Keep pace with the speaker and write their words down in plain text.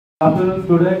Afternoon,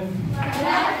 students. Good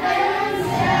afternoon,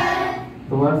 sir.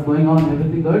 So what's going on?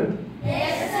 Everything good?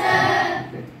 Yes,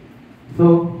 sir. Okay.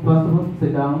 So first of all,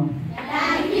 sit down.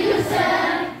 Thank you,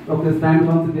 sir. Okay, stand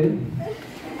once again.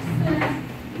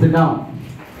 Sit down.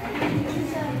 Thank you,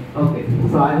 sir. Okay.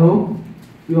 So I hope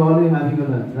you all are having a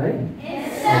lunch, right?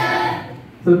 Yes, sir.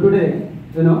 So today,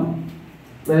 we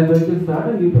are going to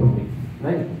start a new topic,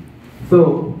 right?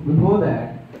 So before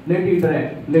that, let's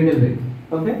interact little bit.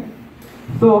 Okay.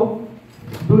 So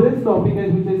today's topic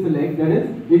is which I select, that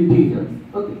is integers.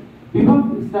 Okay. Before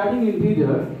starting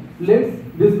integers, let's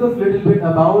discuss little bit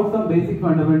about some basic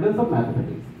fundamentals of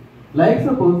mathematics. Like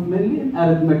suppose mainly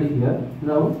arithmetic here.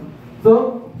 Now,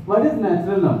 so what is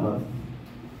natural numbers?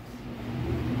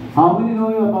 How many know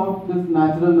you about this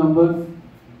natural numbers?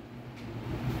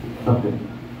 Okay.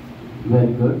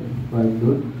 Very good. Very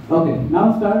good. Okay.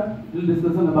 Now start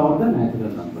discussion about the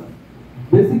natural numbers.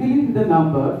 Basically, the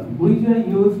numbers which are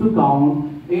used to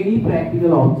count any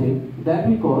practical object that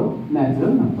we call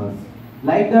natural numbers.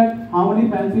 Like that, how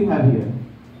many fans we have here?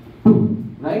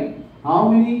 2, right? How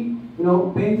many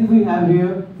benches we have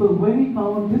here? So when we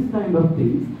count this kind of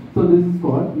things, so this is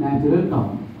called natural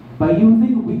count. By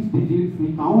using which digits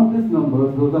we count these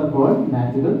numbers, those are called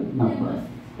natural numbers.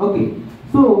 Okay.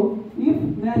 So if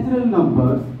natural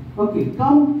numbers,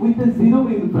 come with a 0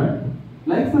 in front,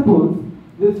 like suppose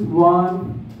this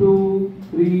 1, 2,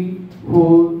 3,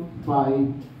 4,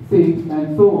 5, 6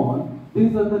 and so on.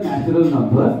 These are the natural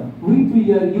numbers which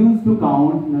we are used to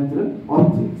count natural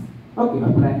objects. Okay,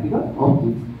 or practical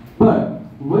objects. But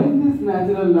when this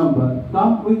natural number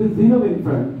comes with a 0 in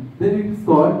front, then it is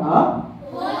called a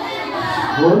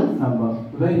whole number.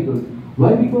 Very good.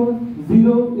 Why? Because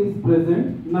 0 is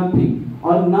present nothing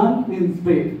or none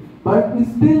instead. But we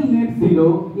still need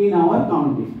 0 in our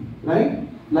counting. Right?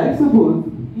 Like suppose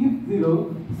if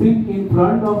 0 sits in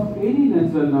front of any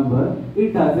natural number,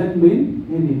 it doesn't mean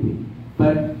anything.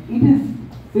 But it is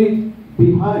sit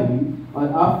behind or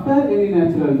after any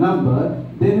natural number,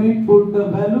 then we put the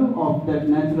value of that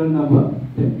natural number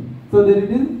 10. So then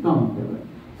it is countable.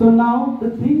 So now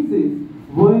the thing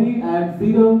is, when we add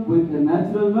 0 with a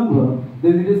natural number,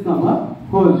 then it is come a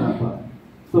whole number.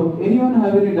 So anyone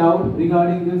have any doubt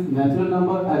regarding this natural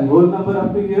number and whole number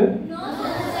up to here? No,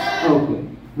 sir. Okay.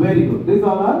 Very good. These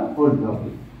all are old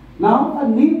topics. Now, a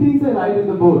neat things I write in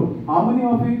the board. How many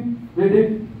of you read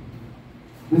it?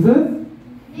 This is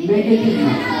negative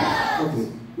number.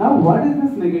 Okay. Now, what is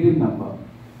this negative number?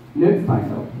 Let's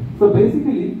find out. So,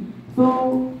 basically,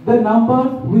 the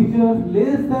numbers which are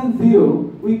less than 0,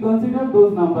 we consider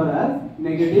those numbers as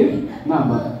negative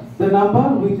number. The number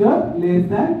which are less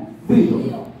than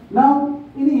 0. Now,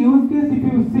 in a use case,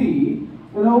 if you see,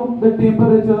 the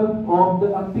temperature of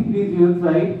the Arctic regions,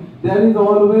 right? There is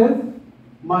always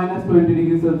minus 20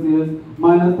 degrees Celsius,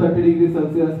 minus 30 degrees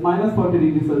Celsius, minus 40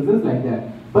 degrees Celsius, like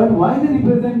that. But why they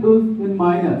represent those in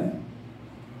minus?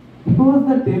 Because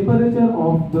the temperature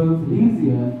of those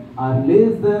regions are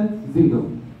less than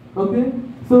 0. Okay?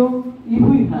 So, if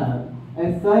we have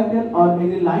a cycle or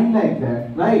any line like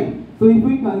that, right? So, if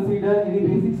we consider any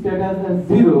basic status as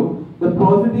 0, the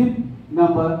positive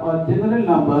number or general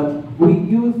number we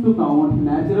use to count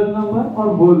natural number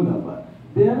or whole number.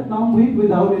 They are come with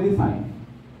without any sign.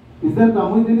 Is there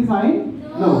come with any sign?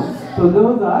 No. So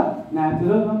those are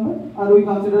natural numbers, or we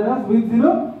consider as with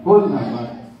 0 whole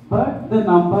number. But the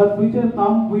numbers which are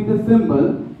come with a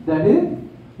symbol, that is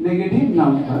negative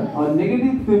number or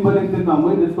negative symbol if they come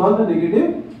with, is called the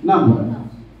negative number.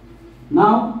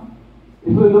 Now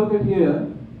if we look at here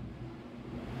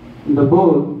in the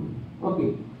board,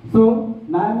 okay. So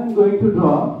now I am going to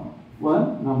draw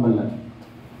one number line.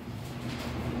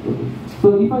 Okay.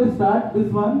 So if I start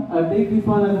this one, I take this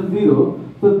one as a 0.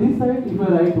 So this side, if I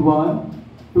write 1,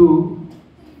 2,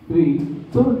 3,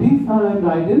 so these are I am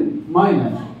writing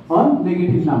minus or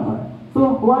negative number.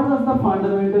 So what is the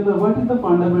fundamentals or what is the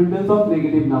fundamentals of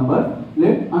negative number?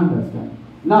 Let's understand.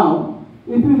 Now,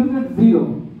 if you look at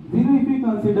 0, 0 if we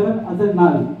consider as a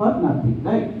null or nothing,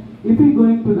 right? If we go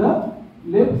into the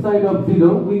left side of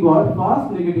 0, we got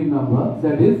first negative number,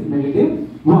 that is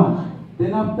negative 1.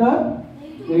 Then after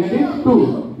negative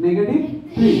 2, negative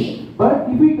 3. But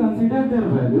if we consider their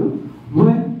value,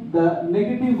 when the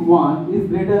negative 1 is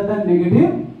greater than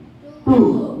negative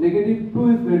 2, negative 2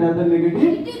 is greater than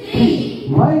negative 3.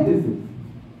 Why this is?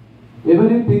 Ever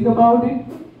you think about it?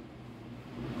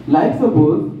 Like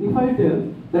suppose, if I tell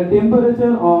the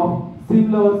temperature of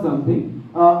Simla or something,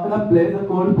 in a place, a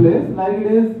cold place, like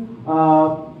it is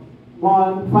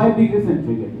 5 degrees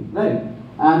centigrade, right?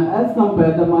 And as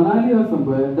compared the Manali or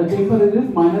somewhere, the temperature is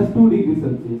minus 2 degrees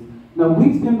Celsius. Now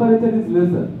which temperature is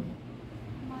lesser?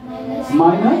 Minus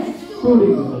minus 2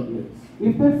 degrees Celsius.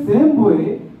 If the same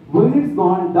way, when it's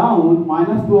gone down,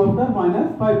 minus 2 after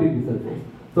minus 5 degrees Celsius.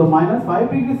 So minus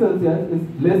 5 degrees Celsius is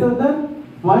lesser than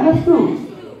minus 2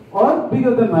 or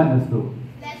bigger than minus 2?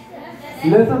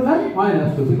 Lesser than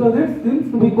minus 2, because it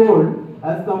seems to be cold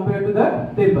as compared to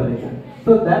the temperature.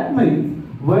 So that means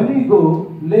when we go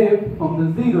left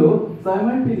from the 0,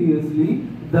 simultaneously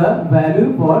the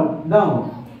value fall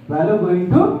down. Value going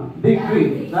to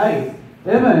decrease, right?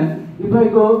 Even if I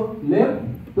go left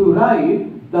to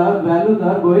right, the values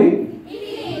are going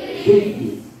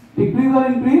decrease. Decrease or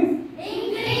increase?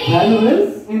 Value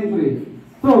will increase.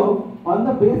 So on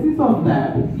the basis of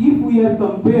that, if we are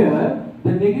compare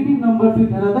the negative numbers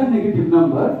with another negative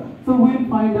number, so we will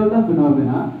find out a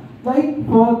phenomena. Like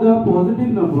for the positive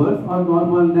numbers or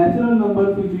normal natural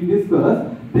numbers which we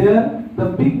discussed, there the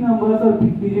big numbers or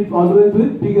big digits always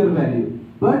with bigger value.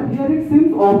 But here it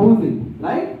seems opposite,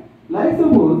 right? Like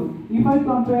suppose if I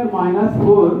compare minus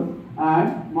 4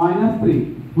 and minus 3,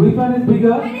 which one is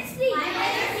bigger? Minus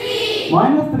 3.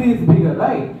 Minus 3 is bigger,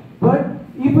 right? But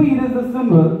if we erase the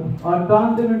symbol or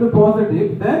turn them into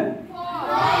positive, then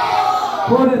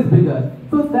 4 is bigger.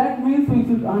 So that means we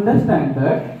should understand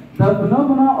that the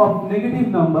phenomena of negative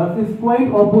numbers is quite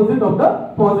opposite of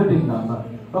the positive number.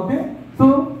 Okay?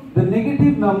 So the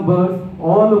negative numbers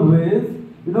always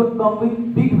come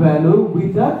with big value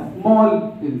which are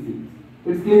small in C.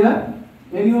 It's clear?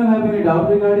 Anyone have any doubt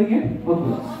regarding it?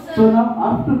 Okay. So now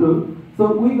after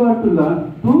so we got to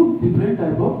learn two different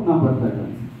type of number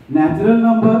patterns. Natural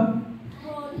number,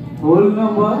 whole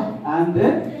number, and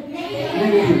then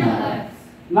negative number.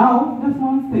 Now just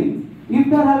one thing. If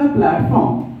they have a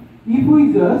platform, if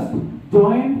we just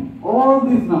join all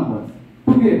these numbers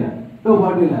together, so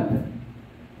what will happen?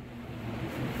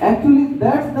 Actually,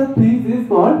 that's the thing is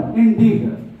called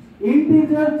integer.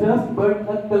 Integer just but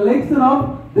a collection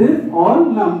of these all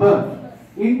numbers.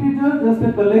 Integer just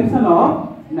a collection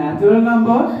of natural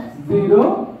number,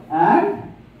 0 and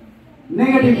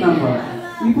negative number.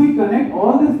 If we connect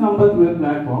all these numbers to a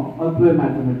platform or to a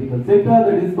mathematical sector,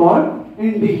 that is called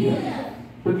integer.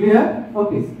 So clear?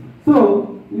 Okay.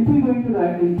 So if we are going to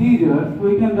write integers,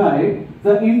 we can write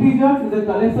the integers is a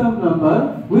collection of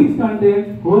number which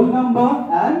contains whole number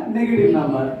and negative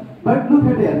number. But look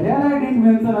at here. Here I didn't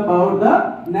mention about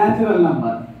the natural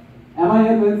number. Am I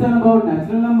here mention about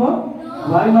natural number? No.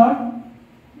 Why not?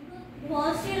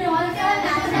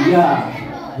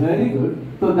 Yeah. Very good.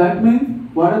 So that means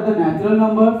what are the natural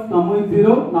numbers? Come with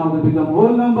 0. Now they become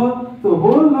whole number. So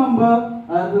whole number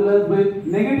as well as with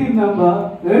negative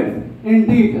number, it's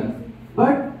integers.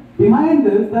 But behind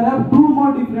this, there are two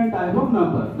more different type of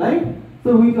numbers, right?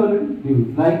 So we already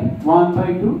use like 1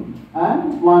 by 2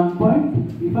 and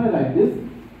 1.2. If I write this,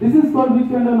 this is called which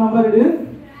kind of number it is?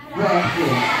 Fraction.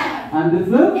 And this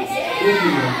is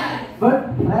decimal.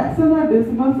 But fraction and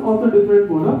decimals also different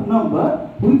mode of number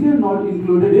which are not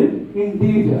included in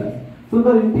integers. So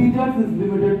the integers is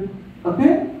limited.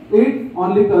 Okay? It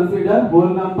only consider whole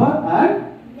number and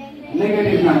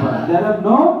negative number. There are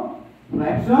no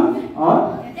fractions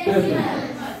or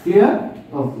decimals. Clear?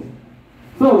 Okay.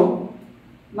 So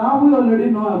now we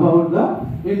already know about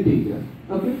the integer.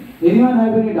 Okay. Anyone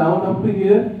have any doubt up to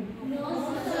here?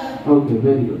 No, sir. Okay,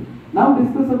 very good. Now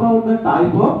discuss about the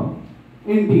type of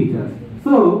integers.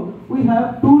 So we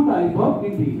have two type of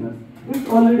integers. It's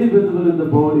already visible in the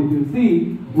board. If you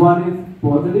see, one is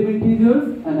positive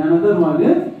integers and another one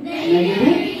is negative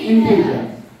integers.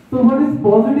 So what is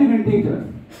positive integers?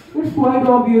 It's quite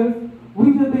obvious.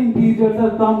 Which of the integers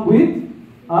are come with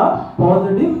a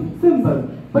positive symbol.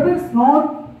 But it's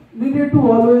not needed to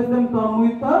always them come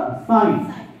with a sign.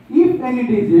 If any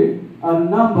digit or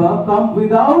number come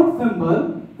without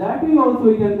symbol, that we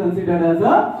also can consider as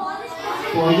a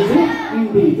positive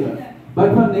integer.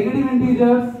 But for negative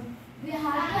integers,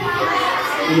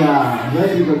 yeah,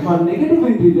 very good. For negative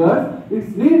integers,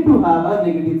 it's need to have a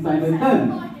negative sign with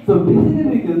them. So basically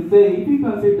we can say, if we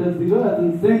consider 0 as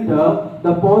in center,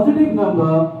 the positive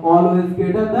number always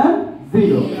greater than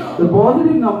 0. The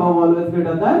positive number always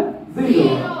greater than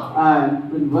 0.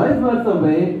 And in vice versa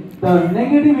way, the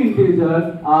negative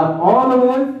integers are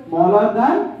always smaller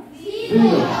than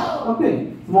 0. Okay,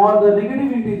 the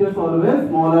negative integers always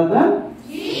smaller than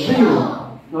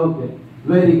 0. Okay,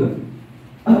 very good.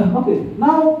 Okay,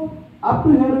 now up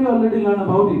to here we already learned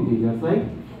about integers, right?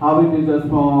 How integers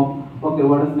form. Okay,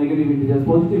 what is negative integers,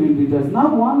 positive integers.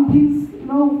 Now one thing,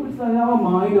 I have a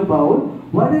mind about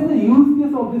what is the use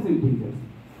case of this integers,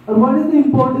 or what is the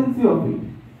importance of it.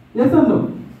 Yes or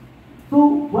no? So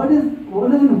what is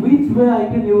in which way I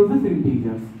can use this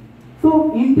integers?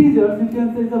 So integers you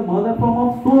can say is a mother form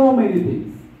of so many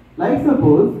things. Like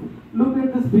suppose look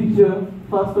at this picture.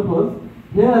 First of all,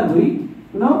 here we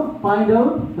find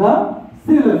out the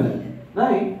sea level,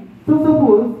 right? So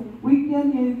suppose we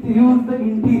can use the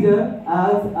integer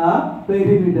as a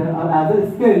parameter or as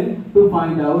a scale to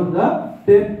find out the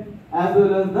depth as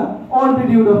well as the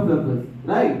altitude of surface,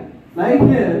 right? Like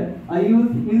here, I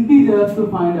use integers to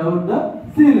find out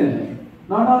the sea level.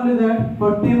 Not only that,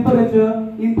 for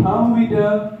temperature in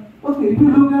thermometer. Okay, if you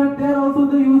look at there also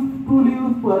they truly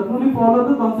follow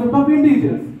the concept of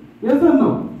integers. Yes or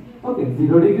no? Okay,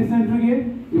 0 degree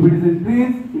centigrade. If it is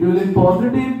increased, it will be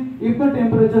positive. If the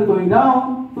temperature going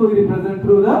down, so we represent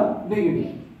through the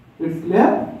negative. It's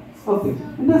clear? Okay.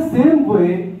 In the same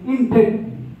way, in debt,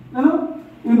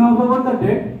 you know about the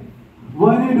debt.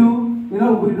 When you do,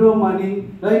 withdraw money,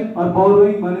 right, or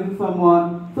borrowing money to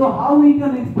someone. So how we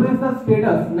can express the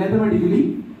status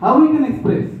mathematically? How we can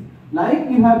express? Like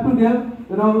you have to give,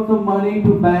 some money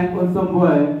to bank or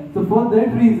somewhere. So for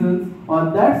that reasons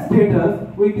or that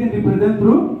status, we can represent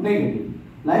through negative.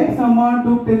 Like someone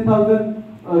took 10,000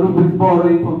 rupees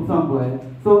borrowing from somewhere.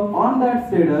 So on that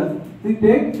status,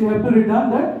 you have to return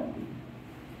that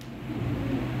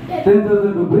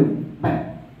 10,000 rupees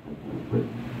back.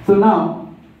 So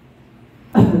now,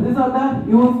 these are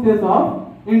the use case of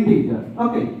integers.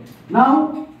 Okay.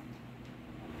 Now,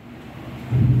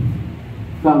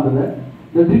 come to that.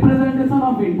 The representation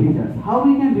of integers. How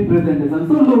we can representation?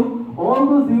 So look, all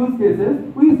those use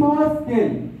cases, we saw a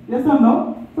scale. Yes or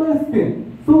no? So a scale.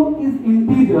 So is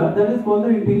integer, that is called the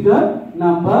integer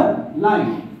number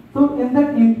line. So in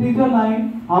that integer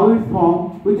line, how it's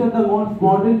formed, which are the most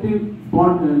important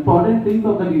things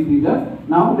of the integer,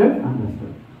 now let's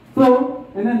understand. So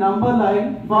in a number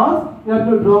line, first you have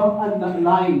to draw a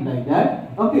line like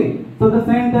that. Okay, so the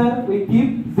center we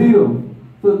keep 0.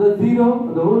 So the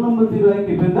whole number 0 I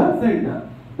keep in the center.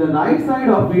 The right side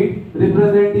of it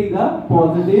representing the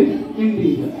positive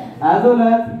integer, as well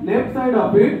as left side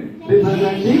of it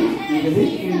representing negative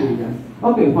integers.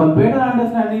 Okay, for better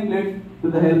understanding, let's to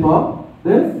the help of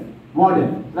this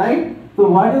model, right? So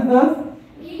what is this?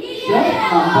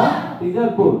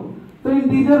 Integer board. So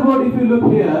integer board, if you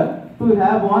look here, so we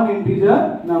have one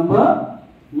integer number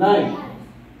 9.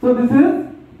 So this is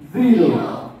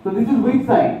 0. So this is which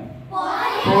side?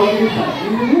 Positive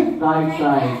side. This is right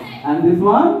side. And this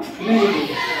one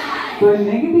negative. So in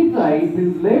negative side,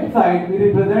 this left side we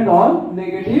represent all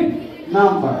negative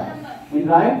numbers. In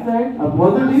right side, a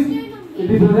positive, it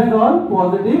represents all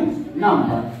positive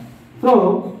numbers.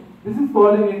 So this is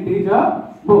called an integer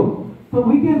board. So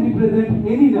we can represent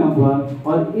any number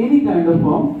or any kind of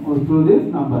form through this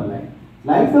number line.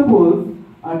 Like suppose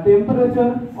a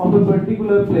temperature of a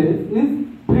particular place is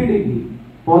 3 degree,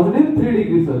 positive 3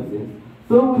 degrees Celsius.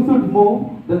 So we should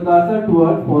move the cursor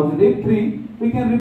towards positive 3. We can